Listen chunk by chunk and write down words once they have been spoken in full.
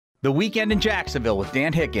The Weekend in Jacksonville with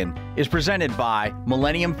Dan Hicken is presented by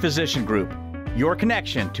Millennium Physician Group, your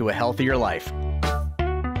connection to a healthier life.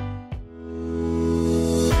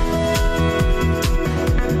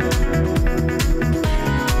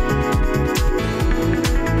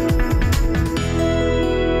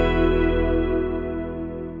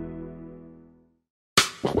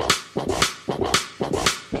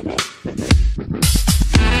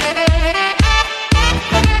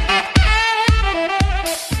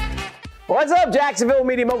 What's up, Jacksonville?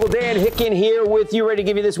 Media mogul Dan Hicken here with you, ready to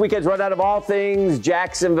give you this weekend's rundown of all things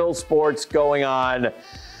Jacksonville sports going on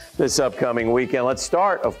this upcoming weekend. Let's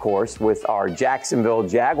start, of course, with our Jacksonville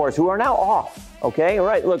Jaguars, who are now off. Okay, all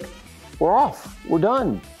right, look, we're off. We're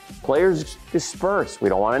done. Players disperse. We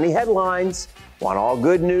don't want any headlines. Want all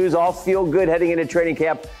good news, all feel good heading into training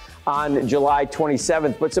camp on July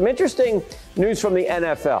 27th. But some interesting news from the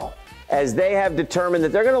NFL, as they have determined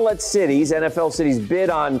that they're going to let cities, NFL cities, bid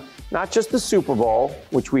on not just the Super Bowl,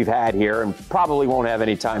 which we've had here and probably won't have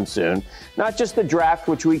anytime soon, not just the draft,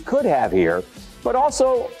 which we could have here, but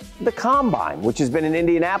also the Combine, which has been in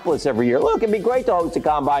Indianapolis every year. Look, it'd be great to host a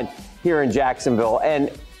Combine here in Jacksonville.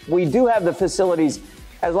 And we do have the facilities,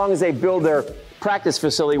 as long as they build their practice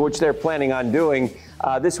facility, which they're planning on doing.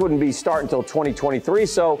 This wouldn't be start until 2023,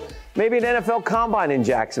 so maybe an NFL Combine in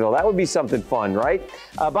Jacksonville. That would be something fun, right?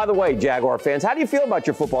 By the way, Jaguar fans, how do you feel about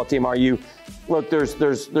your football team? Look,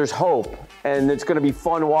 there's hope, and it's going to be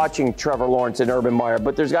fun watching Trevor Lawrence and Urban Meyer,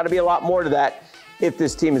 but there's got to be a lot more to that if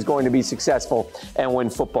this team is going to be successful and win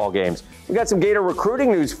football games. We got some Gator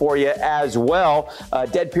recruiting news for you as well.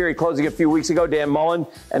 Dead period closing a few weeks ago. Dan Mullen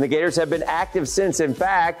and the Gators have been active since. In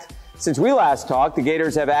fact, since we last talked, the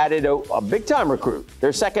Gators have added a big-time recruit,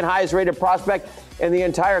 their second highest-rated prospect in the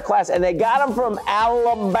entire class, and they got him from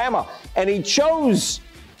Alabama, and he chose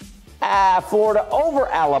Florida over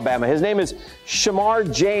Alabama. His name is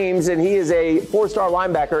Shemar James, and he is a four-star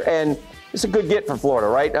linebacker, and it's a good get for Florida,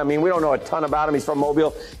 right? I mean, we don't know a ton about him. He's from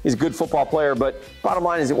Mobile. He's a good football player, but bottom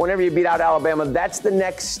line is that whenever you beat out Alabama, that's the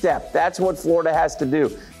next step. That's what Florida has to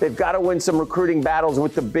do. They've got to win some recruiting battles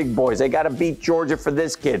with the big boys. They got to beat Georgia for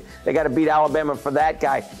this kid. They got to beat Alabama for that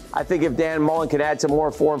guy. I think if Dan Mullen can add some more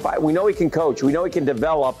 4 and 5, we know he can coach. We know he can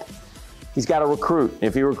develop. He's got to recruit.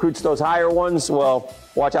 If he recruits those higher ones, well,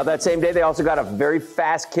 watch out. That same day, they also got a very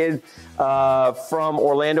fast kid from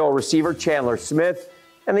Orlando, a receiver, Chandler Smith.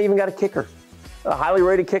 And they even got a kicker, a highly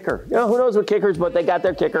rated kicker. You know, who knows with kickers, but they got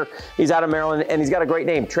their kicker. He's out of Maryland, and he's got a great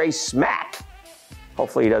name, Trey Smack.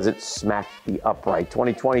 Hopefully he doesn't smack the upright.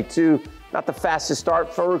 2022, not the fastest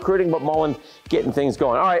start for recruiting, but Mullen getting things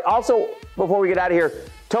going. All right, also, before we get out of here,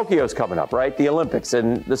 Tokyo's coming up, right? The Olympics,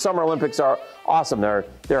 and the Summer Olympics are awesome. They're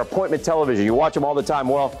appointment television. You watch them all the time.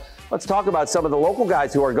 Well, let's talk about some of the local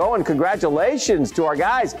guys who are going. Congratulations to our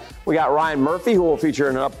guys. We got Ryan Murphy, who will feature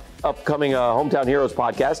in an upcoming Hometown Heroes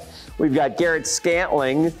podcast. We've got Garrett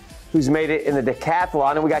Scantling, who's made it in the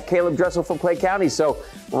decathlon, and we got Caleb Dressel from Clay County. So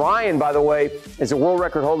Ryan, by the way, is a world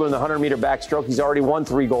record holder in the 100-meter backstroke. He's already won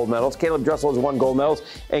 3 gold medals. Caleb Dressel has won gold medals,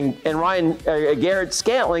 and Garrett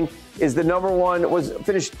Scantling is the was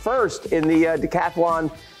finished first in the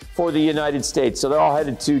decathlon for the United States. So they're all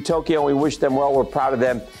headed to Tokyo, and we wish them well. We're proud of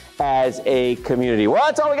them as a community. Well,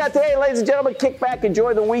 that's all we got today, ladies and gentlemen. Kick back,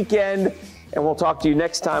 enjoy the weekend, and we'll talk to you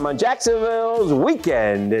next time on Jacksonville's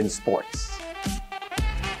Weekend in Sports.